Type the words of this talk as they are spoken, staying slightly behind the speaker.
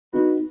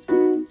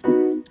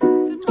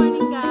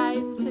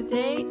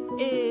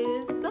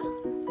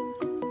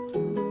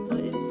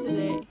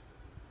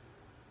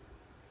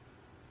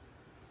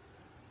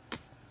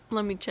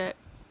Let me check.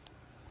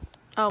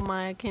 Oh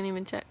my, I can't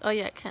even check. Oh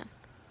yeah, I can.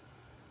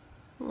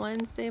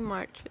 Wednesday,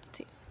 March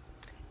 15th.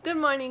 Good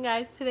morning,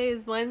 guys. Today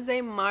is Wednesday,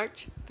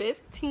 March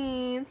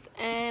 15th,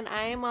 and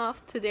I am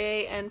off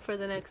today and for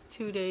the next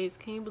 2 days.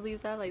 Can you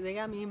believe that? Like, they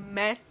got me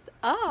messed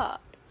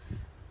up.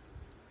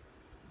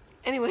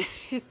 Anyways,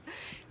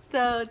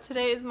 so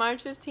today is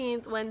March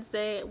 15th,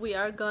 Wednesday. We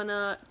are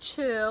gonna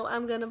chill.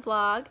 I'm gonna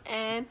vlog,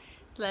 and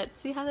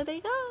let's see how the day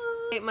goes.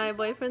 My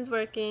boyfriend's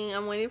working.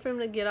 I'm waiting for him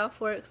to get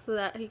off work so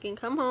that he can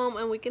come home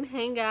and we can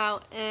hang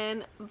out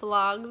and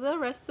vlog the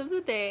rest of the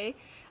day.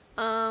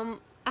 I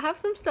have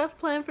some stuff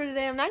planned for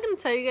today. I'm not gonna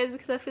tell you guys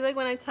because I feel like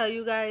when I tell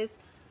you guys,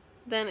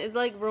 then it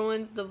like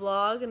ruins the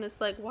vlog, and it's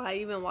like, why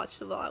even watch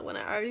the vlog when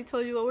I already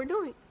told you what we're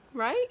doing,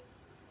 right?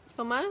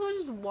 So might as well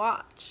just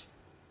watch.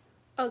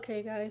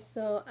 Okay guys,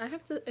 so I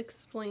have to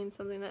explain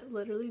something that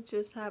literally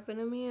just happened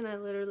to me, and I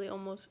literally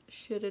almost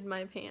shitted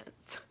my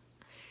pants.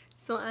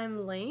 So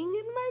I'm laying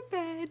in my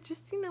bed,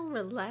 just, you know,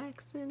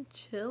 relaxing,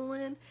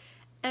 chilling,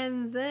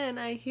 and then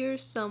I hear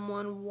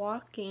someone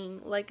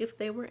walking like if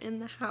they were in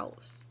the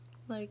house.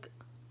 Like,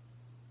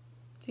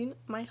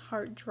 my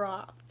heart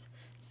dropped.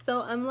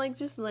 So I'm like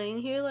just laying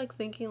here like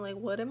thinking like,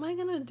 what am I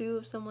gonna do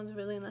if someone's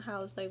really in the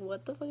house? Like,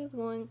 what the fuck is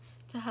going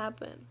to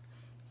happen?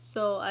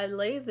 So I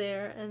lay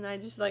there and I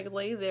just like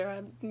lay there.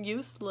 I'm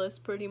useless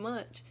pretty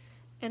much.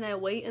 And I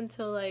wait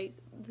until like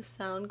the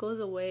sound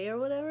goes away or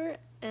whatever.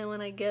 And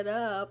when I get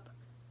up,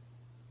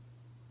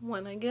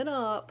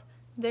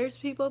 there's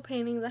people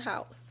painting the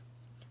house.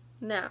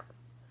 Now,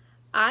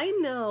 I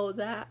know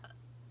that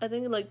I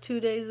think like 2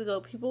 days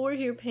ago people were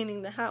here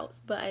painting the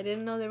house, but I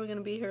didn't know they were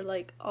gonna be here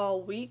like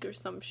all week or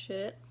some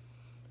shit.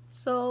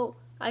 So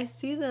I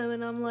see them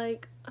and I'm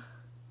like,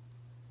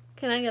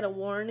 can I get a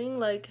warning?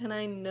 Like, can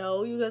I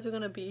know you guys are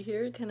gonna be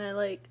here? Can I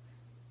like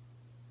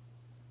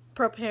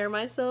prepare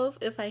myself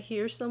if I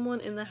hear someone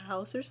in the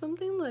house or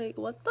something? Like,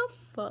 what the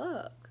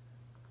fuck?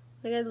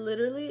 Like,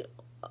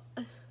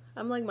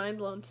 I'm like mind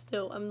blown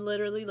still. I'm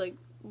literally like,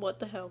 what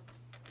the hell?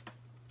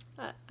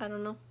 I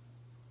don't know.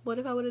 What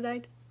if I would have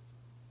died?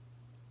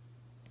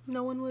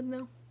 No one would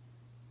know.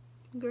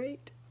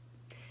 Great.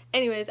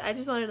 Anyways, I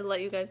just wanted to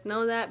let you guys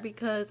know that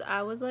because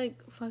I was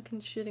like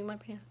fucking shitting my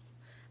pants.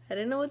 I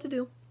didn't know what to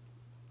do.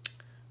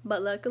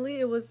 But luckily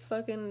it was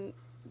fucking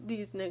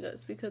these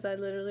niggas because I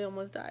literally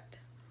almost died.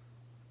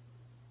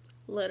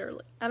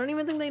 Literally. I don't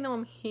even think they know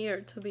I'm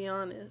here, to be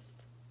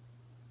honest.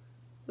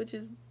 Which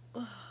is...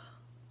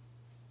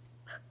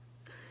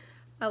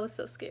 I was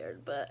so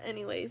scared. But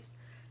anyways,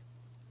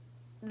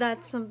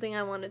 that's something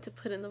I wanted to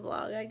put in the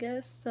vlog, I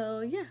guess.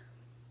 So yeah.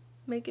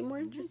 Make it more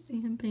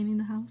interesting. See him painting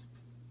the house.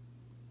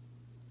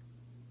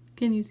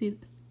 Can you see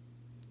this?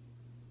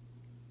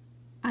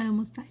 I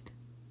almost died.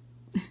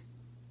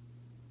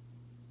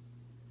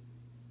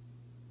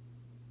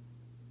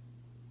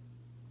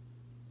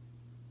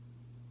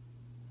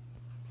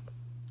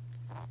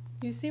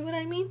 You see what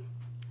I mean?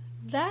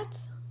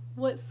 That's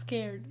what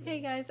scared me. Hey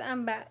guys,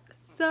 I'm back.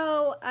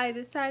 So I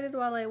decided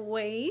while I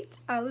wait,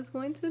 I was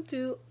going to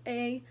do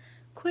a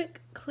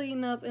quick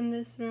cleanup in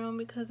this room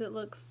because it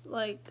looks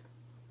like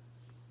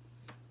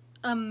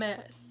a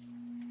mess.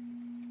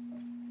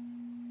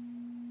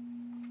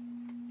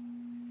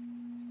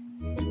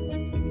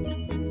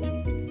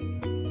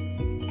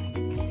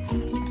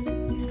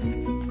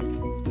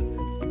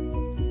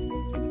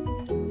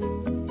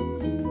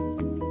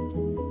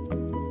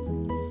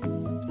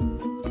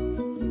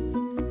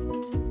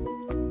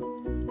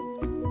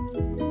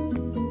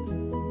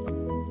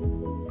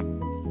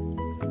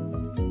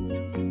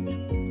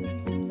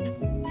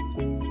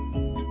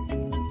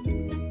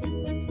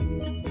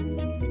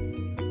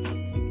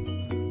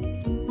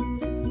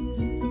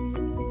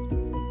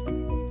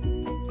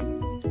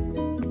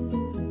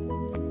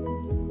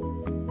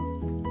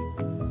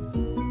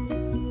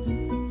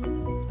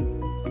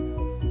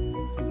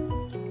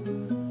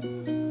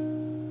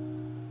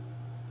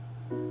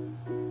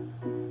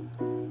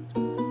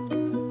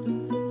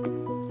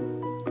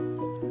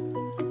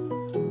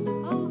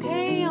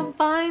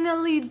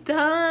 Finally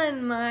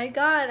done. My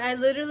god, I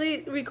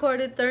literally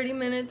recorded 30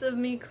 minutes of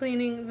me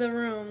cleaning the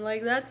room.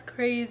 Like, that's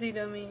crazy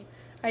to me.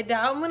 I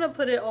doubt I'm gonna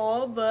put it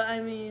all, but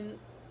I mean,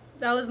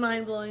 that was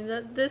mind-blowing.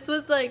 This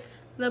was like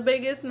the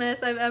biggest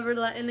mess I've ever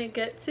let it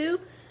get to,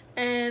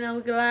 and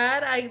I'm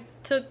glad I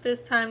took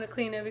this time to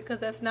clean it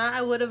because if not,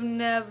 I would have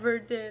never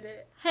did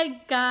it.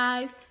 Hey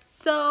guys,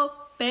 so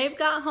babe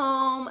got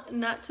home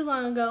not too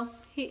long ago.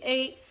 He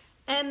ate,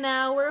 and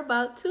now we're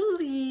about to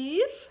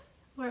leave.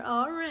 We're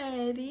all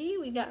ready.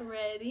 We got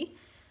ready.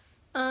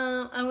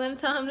 I'm going to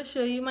tell him to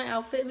show you my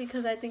outfit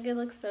because I think it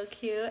looks so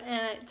cute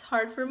and it's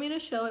hard for me to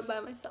show it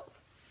by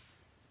myself.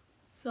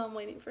 So I'm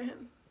waiting for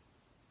him.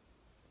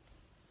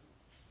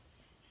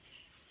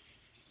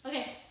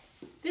 Okay,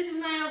 this is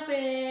my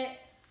outfit.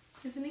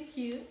 Isn't it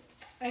cute?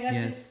 I got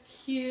this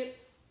cute...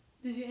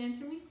 Did you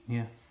answer me?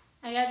 Yeah.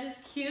 I got this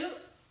cute...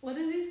 What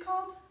is this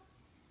called?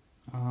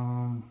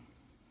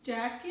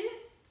 Jacket?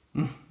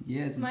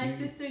 Yeah, it's my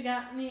sister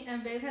got me,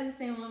 and babe has the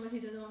same one, but he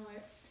doesn't want to wear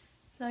it.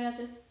 So I got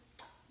this.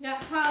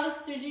 Got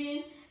Hollister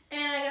jeans,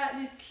 And I got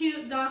these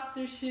cute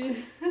doctor shoes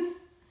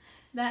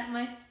that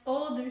my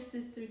older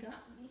sister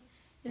got me.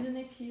 Isn't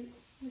it cute?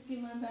 Look at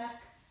my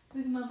back.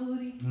 Look at my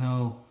booty.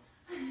 No.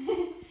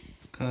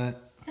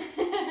 Cut.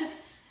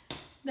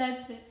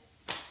 That's it.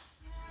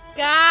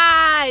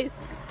 Guys,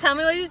 tell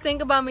me what you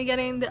think about me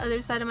getting the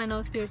other side of my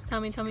nose pierced. Tell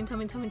me in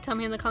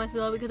the comments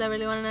below because I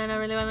really want to know and I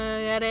really want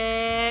to get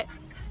it.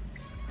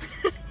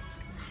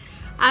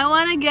 I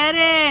want to get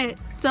it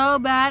so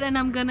bad and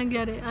I'm gonna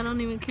get it. I don't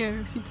even care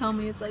if you tell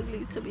me it's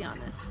ugly, to be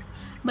honest.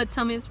 But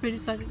tell me it's pretty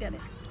so I can get it.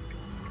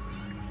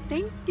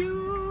 Thank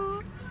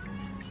you.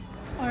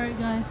 Alright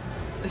guys,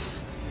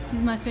 this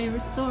is my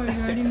favorite store. You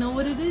already know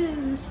what it is.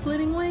 We're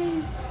splitting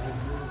ways.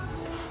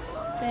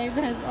 Babe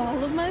has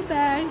all of my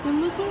bags and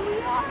look where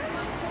we are.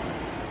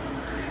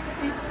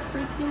 It's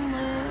freaking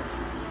lit.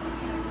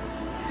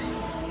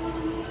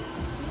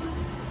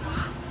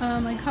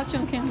 I caught you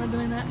on camera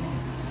doing that.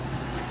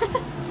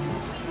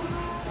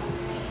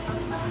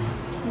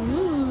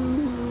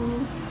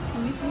 Ooh.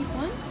 Can we take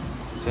one?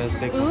 Says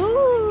take one.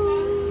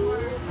 Ooh.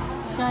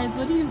 Guys,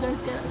 what do you guys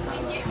get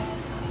outside?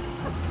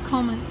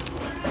 Comment.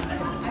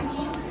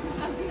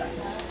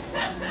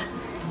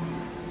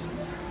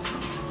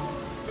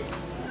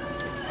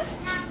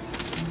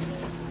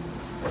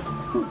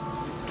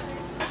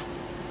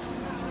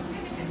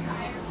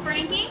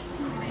 Frankie?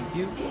 Thank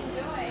you.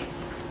 Enjoy.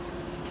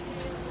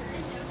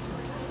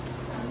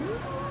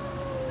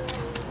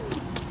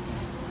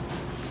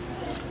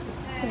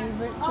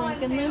 Favorite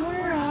drink in the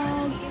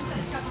world.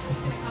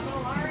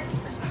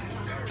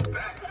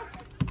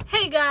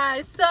 Hey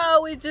guys,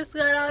 so we just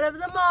got out of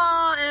the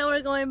mall and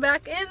we're going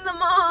back in the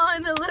mall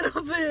in a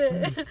little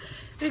bit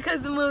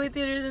because the movie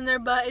theater's in there,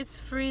 but it's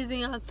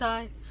freezing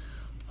outside.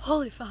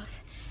 Holy fuck.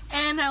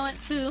 And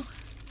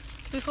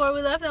before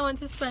we left, I went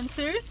to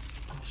Spencer's.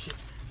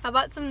 I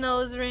bought some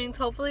nose rings.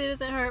 Hopefully it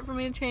doesn't hurt for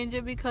me to change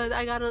it because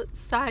I got a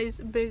size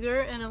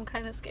bigger and I'm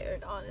kind of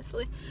scared,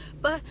 honestly.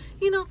 But,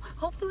 you know,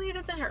 hopefully it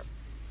doesn't hurt.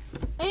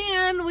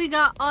 And we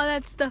got all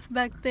that stuff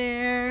back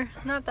there.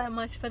 Not that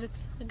much, but it's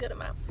a good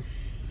amount.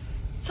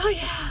 So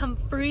yeah, I'm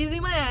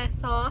freezing my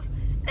ass off.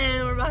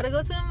 And we're about to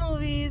go to the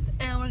movies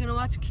and we're gonna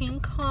watch King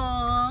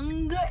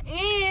Kong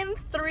in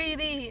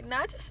 3D.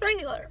 Not just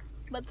regular,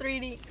 but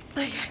 3D.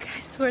 But yeah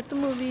guys, we're at the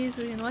movies.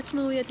 We're gonna watch a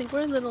movie. I think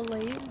we're a little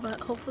late,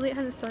 but hopefully it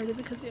hasn't started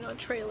because, you know,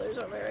 trailers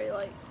are very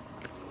like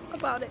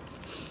about it.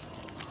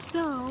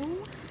 So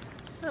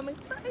I'm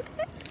excited.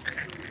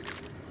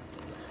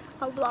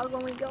 I'll vlog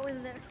when we go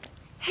in there.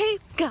 Hey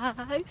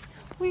guys,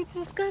 we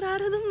just got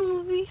out of the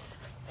movies.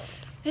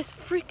 It's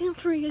freaking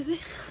freezing.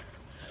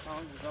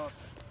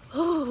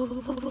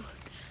 Oh,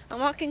 I'm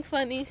walking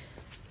funny.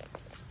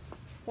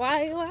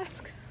 Why, you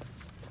ask?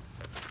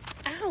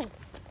 Ow.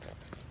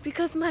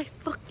 Because my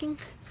fucking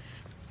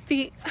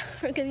feet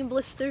are getting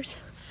blisters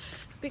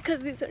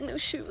because these are new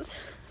shoes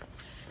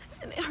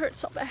and it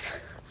hurts so bad.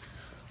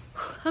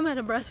 I'm out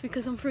of breath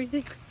because I'm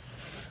freezing.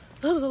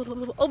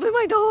 Oh, open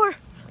my door.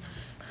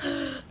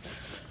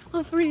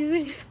 I'm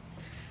freezing.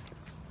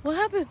 What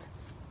happened?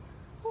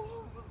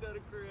 Oh, almost got a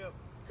cramp.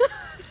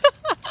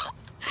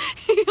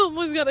 He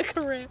almost got a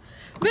cramp.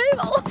 Babe,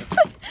 are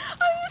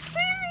you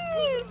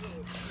serious?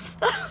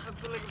 I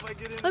feel like if I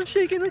get in, I'm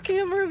shaking the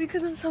camera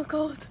because I'm so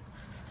cold.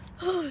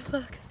 Oh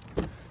fuck.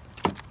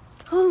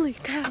 Holy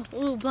cow.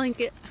 Ooh,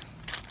 blanket.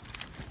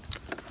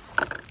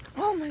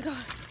 Oh my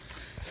god.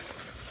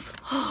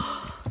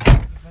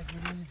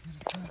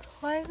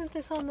 Why isn't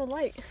this on the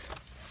light?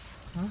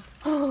 Huh?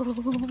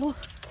 Oh.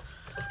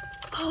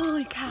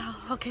 Holy cow.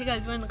 Okay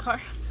guys, we're in the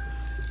car.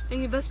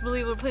 And you best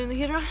believe we're putting the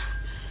heater on.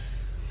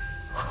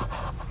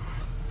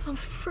 I'm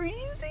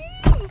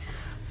freezing.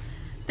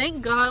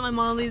 Thank God my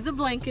mom leaves a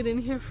blanket in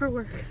here for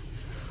work.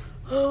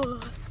 Oh.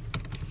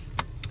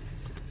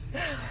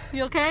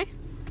 You okay?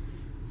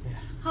 Yeah.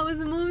 How was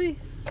the movie?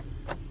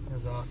 It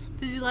was awesome.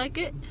 Did you like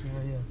it?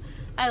 Yeah.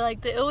 I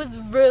liked it. It was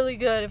really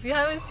good. If you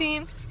haven't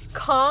seen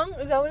Kong,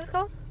 is that what it's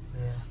called?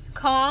 Yeah.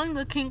 Kong,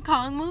 the King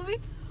Kong movie?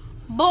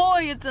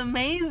 Boy, it's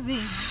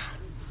amazing.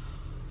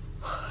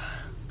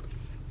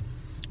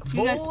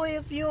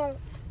 If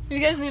you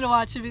guys need to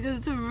watch it because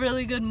it's a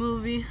really good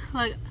movie.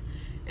 Like,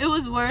 it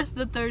was worth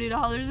the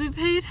 $30 we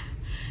paid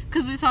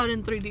because we saw it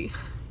in 3D.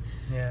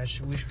 Yeah,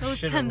 it was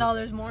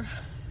 $10 more.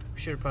 We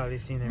should have probably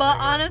seen it. But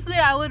honestly,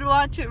 I would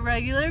watch it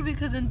regular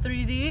because in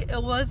 3D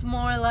it was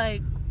more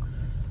like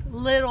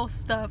little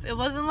stuff. It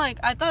wasn't like,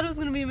 I thought it was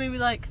gonna be maybe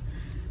like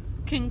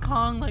King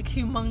Kong, like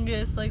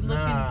humongous, like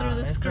looking through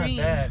the screen.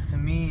 Not that. To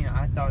me,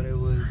 I thought it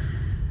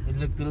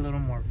looked a little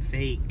more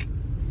fake.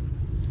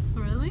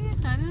 Really?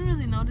 I didn't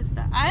really notice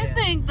that. I Yeah,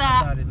 think I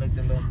that thought it looked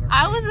a little more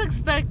I fake. was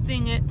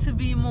expecting it to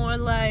be more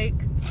like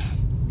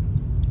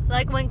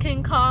when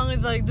King Kong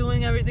is like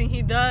doing everything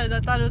he does. I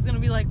thought it was gonna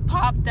be like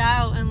popped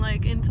out and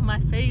like into my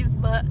face,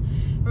 but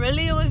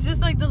really it was just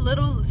like the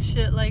little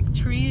shit, like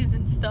trees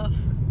and stuff.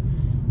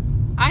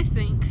 I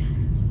think.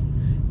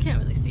 Can't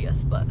really see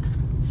us, but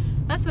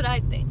that's what I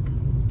think.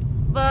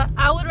 But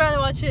I would rather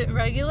watch it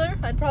regular.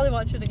 I'd probably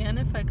watch it again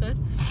if I could.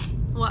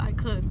 Well, I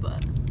could,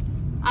 but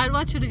I'd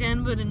watch it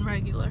again, but in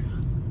regular.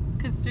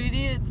 Because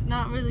 3D, it's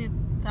not really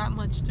that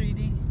much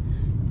 3D.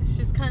 It's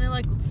just kind of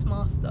like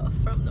small stuff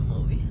from the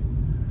movie.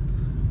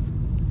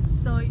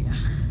 So yeah.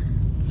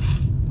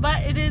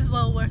 But it is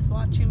well worth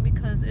watching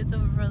because it's a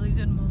really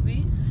good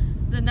movie.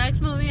 The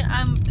next movie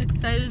I'm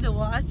excited to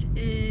watch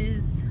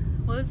is,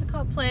 what is it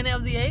called? Planet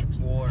of the Apes?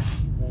 War.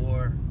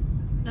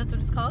 That's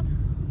what it's called?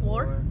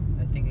 War?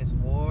 I think it's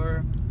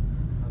War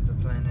of the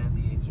Planet of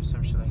the Apes or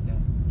some shit like that.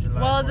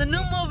 July Well, 14th. the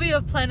new movie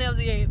of Planet of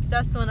the Apes.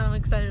 That's the one I'm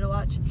excited to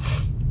watch.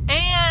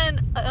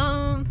 And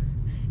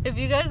if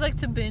you guys like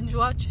to binge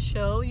watch a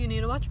show, you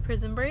need to watch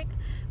Prison Break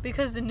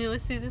because the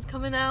newest season's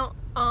coming out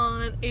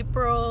on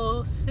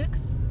April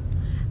 6th.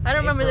 I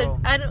don't remember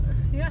April.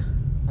 Yeah.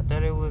 I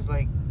thought it was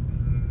like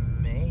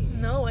May.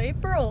 No,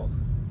 April.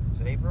 Is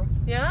it April?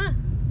 Yeah.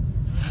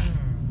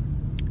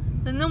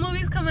 The new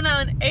movie's coming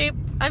out in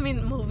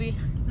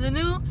the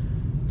new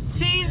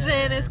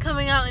season is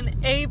coming out in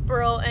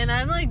April, and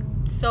I'm like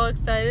so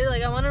excited.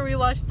 Like, I want to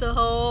rewatch the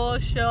whole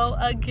show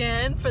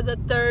again for the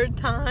 3rd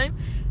time.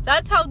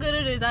 That's how good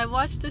it is. I've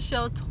watched the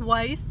show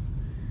twice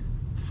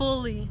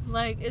fully.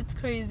 Like, it's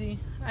crazy.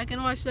 I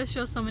can watch that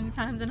show so many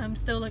times and I'm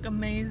still like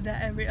amazed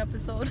at every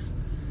episode.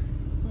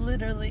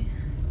 Literally.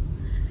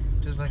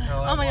 Just like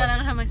how oh my god, I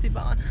don't have my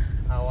seatbelt on.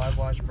 How I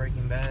watched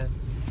Breaking Bad.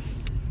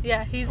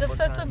 Yeah, he's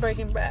obsessed with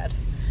Breaking Bad.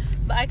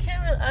 But I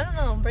can't really, I don't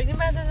know. Breaking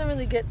Bad doesn't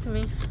really get to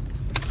me.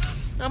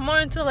 I'm more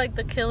into like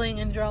the killing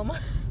and drama.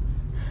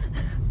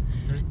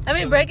 I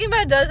mean, Breaking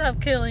Bad does have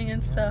killing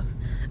and stuff.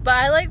 But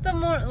I like the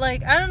more,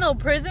 like, I don't know,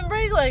 Prison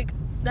Break, like,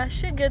 that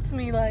shit gets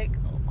me, like,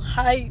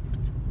 hyped.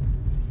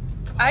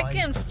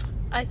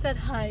 I said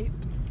hyped.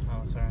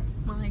 Oh, sorry.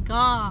 My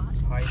god.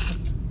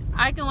 Hyped.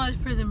 I can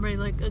watch Prison Break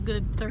like a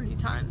good 30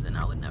 times and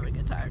I would never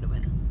get tired of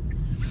it.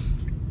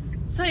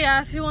 So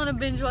yeah, if you want to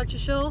binge watch a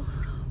show,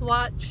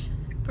 watch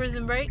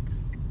Prison Break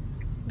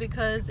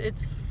because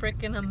it's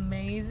freaking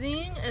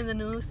amazing and the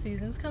new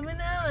season's coming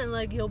out, and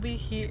like you'll be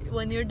here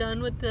when you're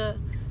done with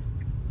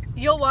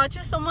you'll watch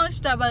it so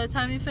much that by the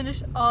time you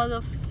finish all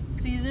the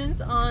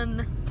seasons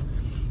on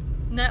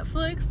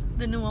Netflix,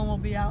 the new one will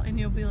be out and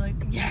you'll be like,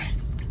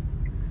 yes.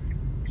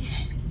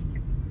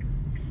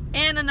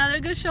 And another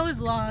good show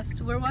is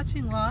Lost. We're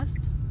watching Lost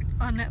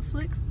on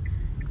Netflix,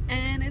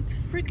 and it's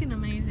freaking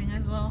amazing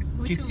as well.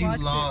 Keeps you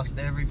lost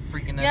every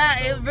freaking episode.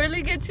 Yeah, it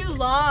really gets you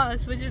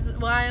lost, which is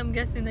why I'm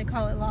guessing they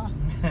call it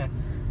Lost.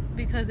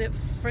 Because it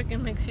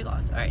freaking makes you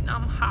lost. Alright, now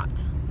I'm hot.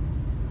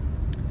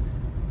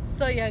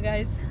 So yeah,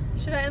 guys.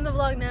 Should I end the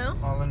vlog now?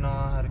 All in all,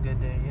 I had a good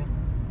day, yeah.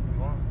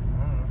 Go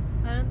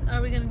on. I don't know.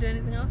 Are we going to do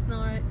anything else? No,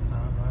 right?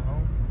 Going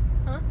home.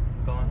 Huh?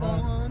 Going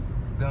home.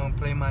 Going to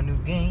play my new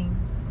game.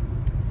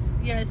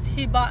 Yes,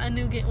 he bought a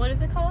new game. What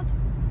is it called?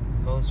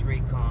 Ghost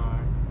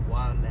Recon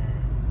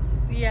Wildlands.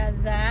 Yeah,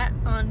 that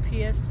on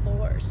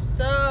PS4.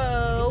 So...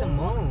 Look at the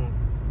moon.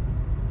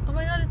 Oh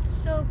my god, it's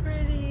so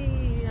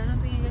pretty. I don't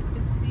think you guys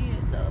can see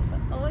it though.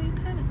 Oh, you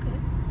kind of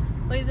could.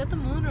 Wait, is that the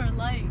moon or a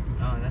light?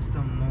 Oh, that's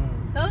the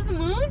moon. That was the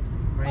moon?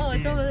 Right oh, there.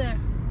 It's over there.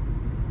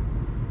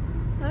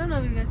 I don't know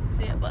if you guys can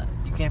see it, but...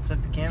 You can't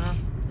flip the camera?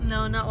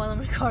 No, not while I'm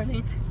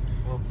recording.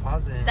 Well,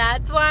 pause it.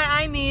 That's why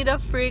I need a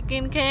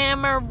freaking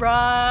camera.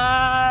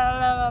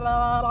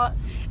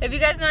 If you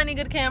guys know any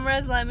good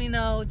cameras, let me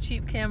know.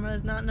 Cheap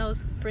cameras, not no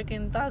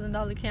freaking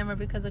 $1,000 camera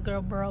because a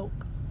girl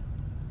broke.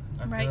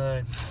 Right?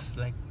 Good,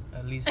 like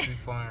at least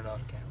 $300-$400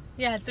 camera.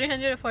 Yeah,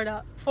 $300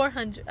 to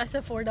 $400. I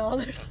said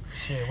 $4.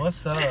 Shit,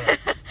 what's up?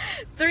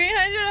 $300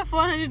 to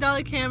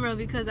 $400 camera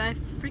because I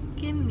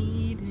freaking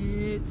need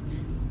it.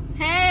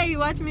 Hey, you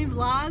watching me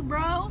vlog,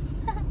 bro?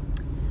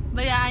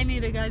 But yeah, I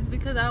need it, guys,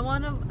 because I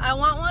want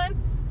one.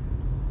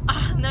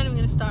 I'm not even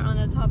gonna start on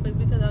that topic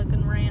because I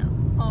can rant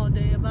all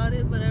day about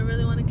it, but I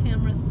really want a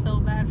camera so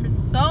bad for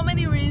so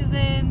many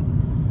reasons.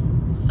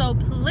 So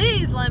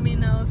please let me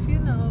know if you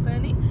know of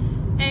any.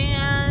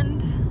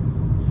 And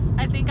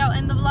I think I'll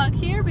end the vlog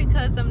here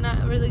because I'm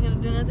not really gonna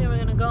do nothing. We're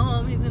gonna go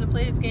home. He's gonna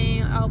play his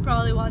game. I'll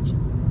probably watch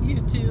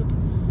YouTube,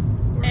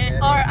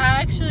 or I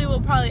actually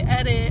will probably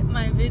edit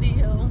my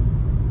video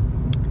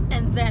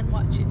and then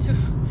watch YouTube.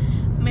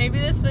 Maybe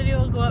this video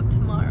will go up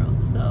tomorrow,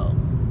 so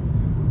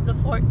the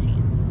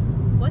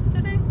 14th. What's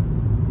today?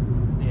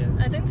 Yeah.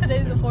 I think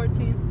today's the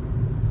 14th.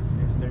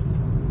 It's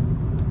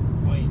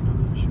 13th. Wait,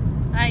 I'm not sure.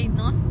 I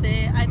no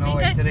sé. I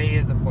think today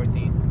is the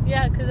 14th.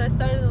 Yeah, because I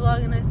started the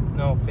vlog and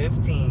No,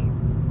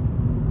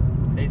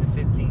 15. Today's the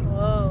 15th.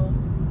 Whoa.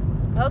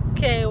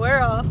 Okay,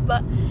 we're off,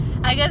 but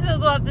I guess it'll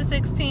go up the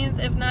 16th.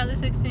 If not the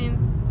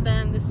 16th,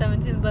 then the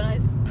 17th, but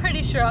I'm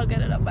pretty sure I'll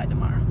get it up by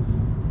tomorrow.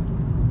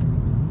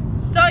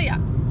 So yeah,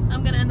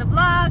 I'm gonna end the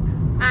vlog.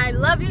 I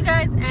love you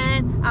guys,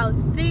 and I'll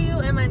see you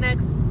in my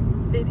next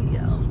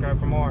video. Subscribe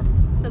for more.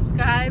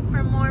 Subscribe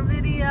for more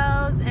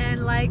videos,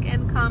 and like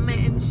and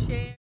comment and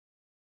share.